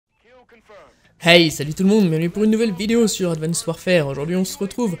Hey, salut tout le monde, bienvenue pour une nouvelle vidéo sur Advanced Warfare. Aujourd'hui on se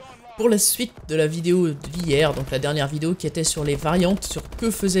retrouve pour la suite de la vidéo d'hier, donc la dernière vidéo qui était sur les variantes, sur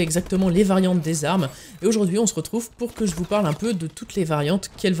que faisaient exactement les variantes des armes. Et aujourd'hui on se retrouve pour que je vous parle un peu de toutes les variantes,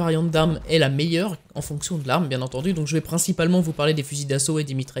 quelle variante d'arme est la meilleure en fonction de l'arme bien entendu. Donc je vais principalement vous parler des fusils d'assaut et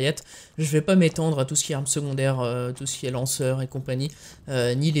des mitraillettes. Je vais pas m'étendre à tout ce qui est armes secondaires, tout ce qui est lanceurs et compagnie,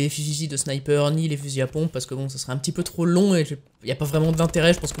 ni les fusils de sniper, ni les fusils à pompe, parce que bon ça serait un petit peu trop long et il n'y a pas vraiment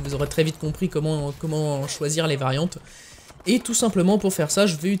d'intérêt. Je pense que vous aurez très vite compris comment choisir les variantes. Et tout simplement pour faire ça,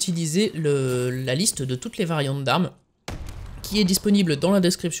 je vais utiliser la liste de toutes les variantes d'armes qui est disponible dans la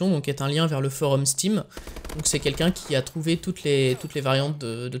description, donc est un lien vers le forum Steam. Donc c'est quelqu'un qui a trouvé toutes les variantes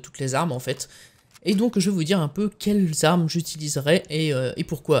de toutes les armes en fait. Et donc je vais vous dire un peu quelles armes j'utiliserai et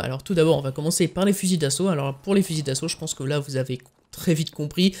pourquoi. Alors tout d'abord on va commencer par les fusils d'assaut. Alors pour les fusils d'assaut, je pense que là vous avez très vite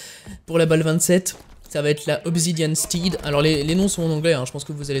compris. Pour la balle 27... ça va être la Obsidian Steed. Alors les noms sont en anglais, hein. Je pense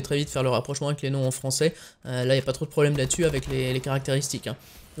que vous allez très vite faire le rapprochement avec les noms en français. Là, il n'y a pas trop de problème là-dessus avec les caractéristiques. Hein.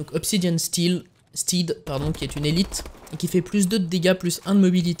 Donc Obsidian Steed, qui est une élite, et qui fait plus 2 de dégâts, plus 1 de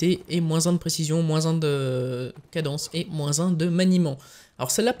mobilité, et moins 1 de précision, moins 1 de cadence, et moins 1 de maniement. Alors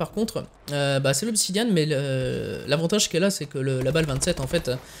celle-là par contre, c'est l'Obsidian, mais l'avantage qu'elle a, c'est que la balle 27, en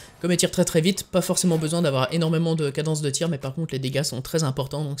fait, comme elle tire très vite, pas forcément besoin d'avoir énormément de cadence de tir, mais par contre les dégâts sont très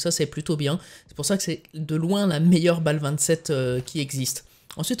importants, donc ça c'est plutôt bien. C'est pour ça que c'est de loin la meilleure balle 27 qui existe.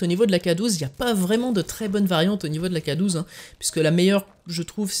 Ensuite au niveau de la K12, il n'y a pas vraiment de très bonne variante au niveau de la K12, hein, puisque la meilleure je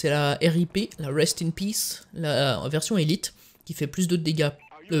trouve c'est la RIP, la Rest in Peace, la version élite, qui fait plus 2 de dégâts.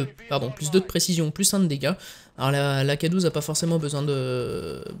 Plus 2 de précision, plus 1 de dégâts. Alors la K12 n'a pas forcément besoin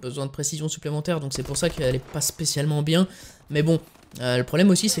de précision supplémentaire, donc c'est pour ça qu'elle n'est pas spécialement bien. Mais bon, le problème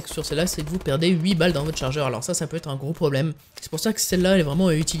aussi c'est que sur celle-là, c'est que vous perdez 8 balles dans votre chargeur. Alors ça peut être un gros problème. C'est pour ça que celle-là, elle est vraiment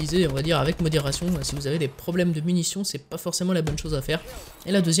à utiliser, on va dire, avec modération. Si vous avez des problèmes de munitions, c'est pas forcément la bonne chose à faire.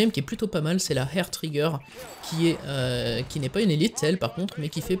 Et la deuxième, qui est plutôt pas mal, c'est la Hair Trigger, qui n'est pas une élite, elle, par contre, mais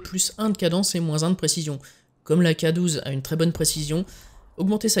qui fait plus 1 de cadence et moins 1 de précision. Comme la K12 a une très bonne précision,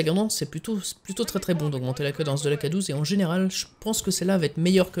 augmenter sa cadence, c'est plutôt très bon d'augmenter la cadence de la K12, et en général, je pense que celle-là va être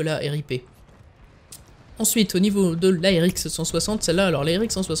meilleure que la RIP. Ensuite, au niveau de la RX 160, celle-là, alors la RX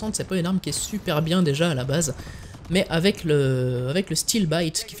 160, c'est pas une arme qui est super bien déjà à la base, mais avec le Steel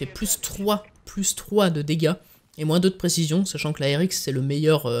Bite, qui fait plus 3 de dégâts, et moins 2 de précision, sachant que la RX c'est le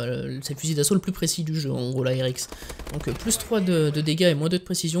meilleur, c'est le fusil d'assaut le plus précis du jeu, en gros la RX. Donc plus 3 de dégâts et moins 2 de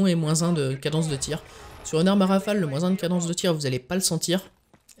précision, et moins 1 de cadence de tir. Sur une arme à rafale, le moins 1 de cadence de tir, vous allez pas le sentir.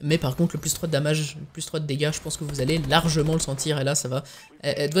 Mais par contre, le plus 3 de damage, le plus 3 de dégâts, je pense que vous allez largement le sentir. Et là, ça va.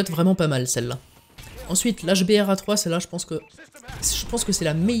 Elle doit être vraiment pas mal, celle-là. Ensuite, l'HBRA3, celle-là, je pense que c'est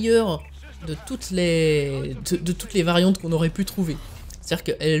la meilleure de toutes les variantes qu'on aurait pu trouver. C'est-à-dire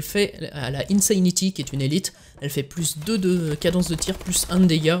qu'elle fait la Insanity, qui est une élite. Elle fait plus 2 de cadence de tir, plus 1 de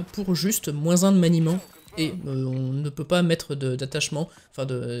dégâts, pour juste moins 1 de maniement. Et on ne peut pas mettre d'attachement, enfin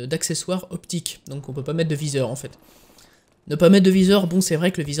d'accessoires optiques, donc on peut pas mettre de viseur en fait. Ne pas mettre de viseur, bon c'est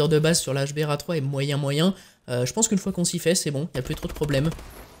vrai que le viseur de base sur la HBRA3 est moyen, je pense qu'une fois qu'on s'y fait c'est bon, il n'y a plus trop de problèmes.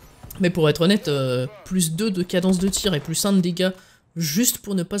 Mais pour être honnête, plus 2 de cadence de tir et plus 1 de dégâts, juste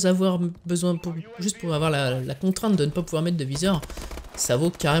pour ne pas avoir besoin, juste pour avoir la contrainte de ne pas pouvoir mettre de viseur, ça vaut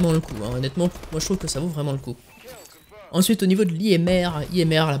carrément le coup, hein. Honnêtement, moi je trouve que ça vaut vraiment le coup. Ensuite, au niveau de l'IMR,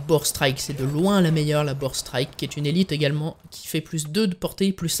 la Bore Strike, c'est de loin la meilleure, la Bore Strike, qui est une élite également, qui fait plus 2 de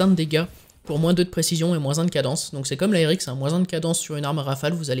portée, plus 1 de dégâts, pour moins 2 de précision et moins 1 de cadence. Donc c'est comme la RX, hein, moins 1 de cadence sur une arme à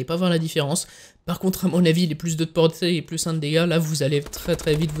rafale, vous n'allez pas voir la différence. Par contre, à mon avis, les plus 2 de portée et plus 1 de dégâts, là, vous allez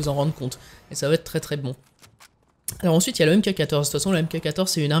très vite vous en rendre compte. Et ça va être très bon. Alors ensuite, il y a le MK14. De toute façon, le MK14,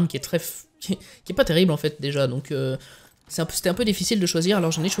 c'est une arme qui est pas terrible, en fait, déjà. Donc c'était un peu difficile de choisir,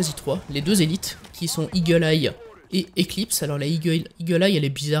 alors j'en ai choisi 3. Les 2 élites, qui sont Eagle Eye et Eclipse. Alors la Eagle Eye elle est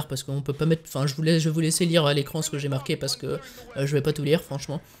bizarre parce qu'on peut pas mettre, enfin je vais vous laisser lire à l'écran ce que j'ai marqué parce que je vais pas tout lire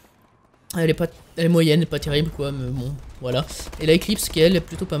franchement. Elle est moyenne, pas terrible quoi, mais bon voilà. Et la Eclipse qui elle est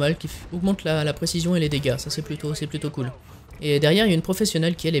plutôt pas mal, qui augmente la précision et les dégâts, ça c'est plutôt cool. Et derrière il y a une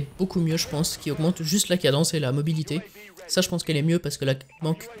professionnelle qui elle est beaucoup mieux je pense, qui augmente juste la cadence et la mobilité. Ça je pense qu'elle est mieux parce que là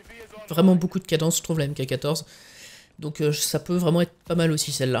manque vraiment beaucoup de cadence je trouve la MK14. Donc ça peut vraiment être pas mal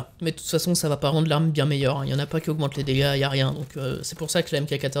aussi celle-là. Mais de toute façon ça va pas rendre l'arme bien meilleure, hein. Il n'y en a pas qui augmentent les dégâts, il n'y a rien. Donc c'est pour ça que la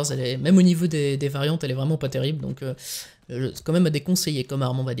MK14, elle est, même au niveau des variantes, elle est vraiment pas terrible. Donc c'est quand même à déconseiller comme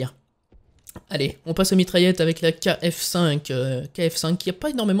arme on va dire. Allez, on passe aux mitraillettes avec la KF5. KF5 qui n'a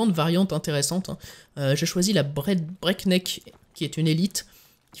pas énormément de variantes intéressantes. Hein. J'ai choisi la Breakneck qui est une élite,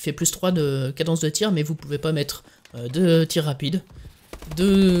 qui fait plus 3 de cadence de tir, mais vous pouvez pas mettre de tir rapide.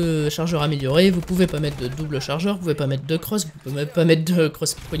 De chargeur amélioré, vous pouvez pas mettre de double chargeur, vous pouvez pas mettre de cross, vous pouvez pas mettre de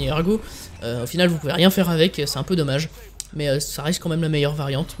cross poignée ergo. Au final vous pouvez rien faire avec, c'est un peu dommage. mais ça reste quand même la meilleure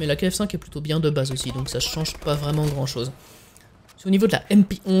variante. Mais la KF5 est plutôt bien de base aussi, donc ça change pas vraiment grand chose. Au niveau de la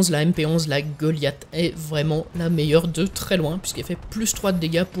MP11, la Goliath est vraiment la meilleure de très loin, puisqu'elle fait plus 3 de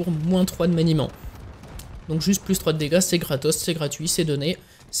dégâts pour moins 3 de maniement. Donc juste plus 3 de dégâts, c'est gratos, c'est gratuit, c'est donné.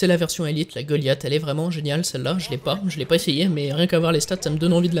 C'est la version élite, la Goliath, elle est vraiment géniale celle-là, je l'ai pas essayé, mais rien qu'à voir les stats, ça me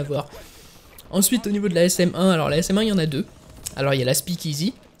donne envie de la voir. Ensuite, au niveau de la SM1, alors la SM1, il y en a deux. Alors il y a la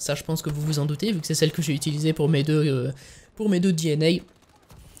Speakeasy, ça je pense que vous vous en doutez, vu que c'est celle que j'ai utilisée pour mes deux DNA.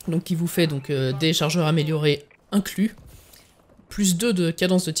 Donc qui vous fait donc des chargeurs améliorés inclus. Plus 2 de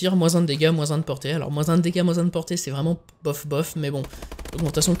cadence de tir, moins 1 de dégâts, moins 1 de portée. Alors moins 1 de dégâts, moins 1 de portée, c'est vraiment bof bof, mais bon,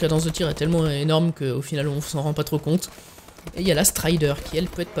 l'augmentation de cadence de tir est tellement énorme qu'au final on s'en rend pas trop compte. Et il y a la Strider qui elle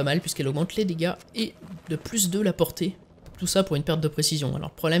peut être pas mal puisqu'elle augmente les dégâts et de plus 2 la portée. Tout ça pour une perte de précision. Alors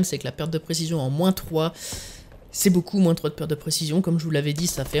le problème c'est que la perte de précision en moins 3, c'est beaucoup, moins 3 de perte de précision. Comme je vous l'avais dit,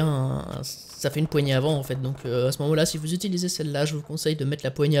 ça fait une poignée avant en fait. Donc à ce moment-là, si vous utilisez celle-là, je vous conseille de mettre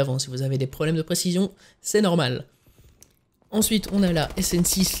la poignée avant. Si vous avez des problèmes de précision, c'est normal. Ensuite, on a la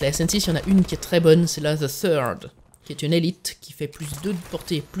SN6. La SN6, il y en a une qui est très bonne, c'est la The Third, qui est une élite, qui fait plus 2 de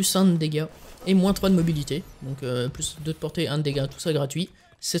portée, plus 1 de dégâts, et moins 3 de mobilité. Donc plus 2 de portée, 1 de dégâts, tout ça gratuit.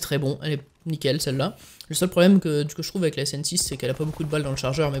 C'est très bon, elle est nickel celle-là. Le seul problème que je trouve avec la SN6, c'est qu'elle a pas beaucoup de balles dans le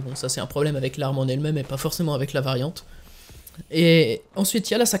chargeur, mais bon, ça c'est un problème avec l'arme en elle-même, et pas forcément avec la variante. Et ensuite,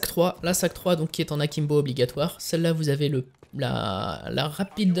 il y a la SAC 3, donc, qui est en akimbo obligatoire. Celle-là, vous avez la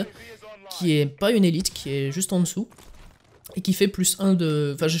rapide, qui est pas une élite, qui est juste en dessous. Et qui fait plus 1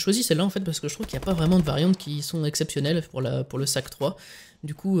 de... Enfin, j'ai choisi celle-là en fait parce que je trouve qu'il n'y a pas vraiment de variantes qui sont exceptionnelles pour le SAC 3.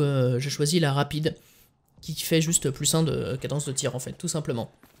 Du coup, j'ai choisi la rapide, qui fait juste plus 1 de cadence de tir en fait, tout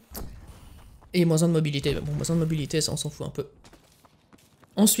simplement. Et moins 1 de mobilité. Bon, moins 1 de mobilité, ça on s'en fout un peu.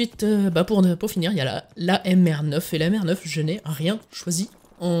 Ensuite, pour finir, il y a la MR9. Et la MR9, je n'ai rien choisi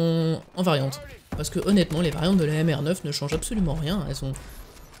en variante. Parce que honnêtement, les variantes de la MR9 ne changent absolument rien. Elles sont...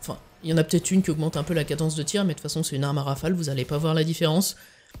 Enfin, il y en a peut-être une qui augmente un peu la cadence de tir, mais de toute façon c'est une arme à rafale, vous allez pas voir la différence.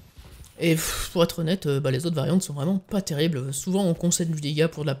 Et pour être honnête, les autres variantes sont vraiment pas terribles. Souvent on concède du dégât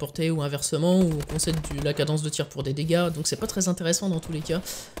pour de la portée ou inversement, ou on concède la cadence de tir pour des dégâts, donc c'est pas très intéressant dans tous les cas.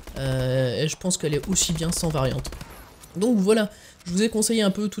 Et je pense qu'elle est aussi bien sans variante. Donc voilà, je vous ai conseillé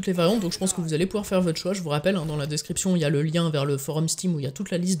un peu toutes les variantes, donc je pense que vous allez pouvoir faire votre choix. Je vous rappelle, hein, dans la description, il y a le lien vers le forum Steam où il y a toute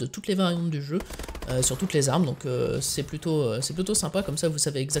la liste de toutes les variantes du jeu, sur toutes les armes, donc c'est plutôt sympa, comme ça vous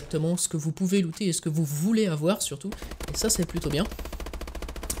savez exactement ce que vous pouvez looter et ce que vous voulez avoir surtout, et ça c'est plutôt bien.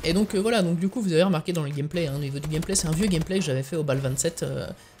 Et donc voilà, donc du coup vous avez remarqué dans le gameplay, hein, au niveau du gameplay, c'est un vieux gameplay que j'avais fait au bal 27,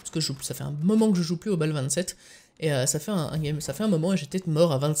 parce que ça fait un moment que je joue plus au bal 27, et ça fait un moment et j'étais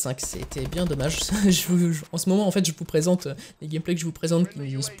mort à 25, c'était bien dommage. En ce moment en fait je vous présente, les gameplays que je vous présente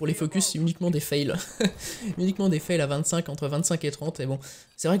pour les focus, c'est uniquement des fails. Uniquement des fails à 25, entre 25 et 30, et bon,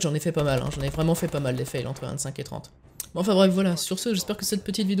 c'est vrai que j'en ai fait pas mal, hein, j'en ai vraiment fait pas mal des fails entre 25 et 30. Bon, enfin bref, voilà, sur ce, j'espère que cette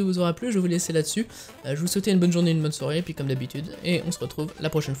petite vidéo vous aura plu, je vais vous laisser là-dessus. Je vous souhaite une bonne journée, une bonne soirée, puis comme d'habitude, et on se retrouve la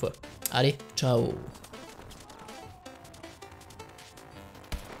prochaine fois. Allez, ciao!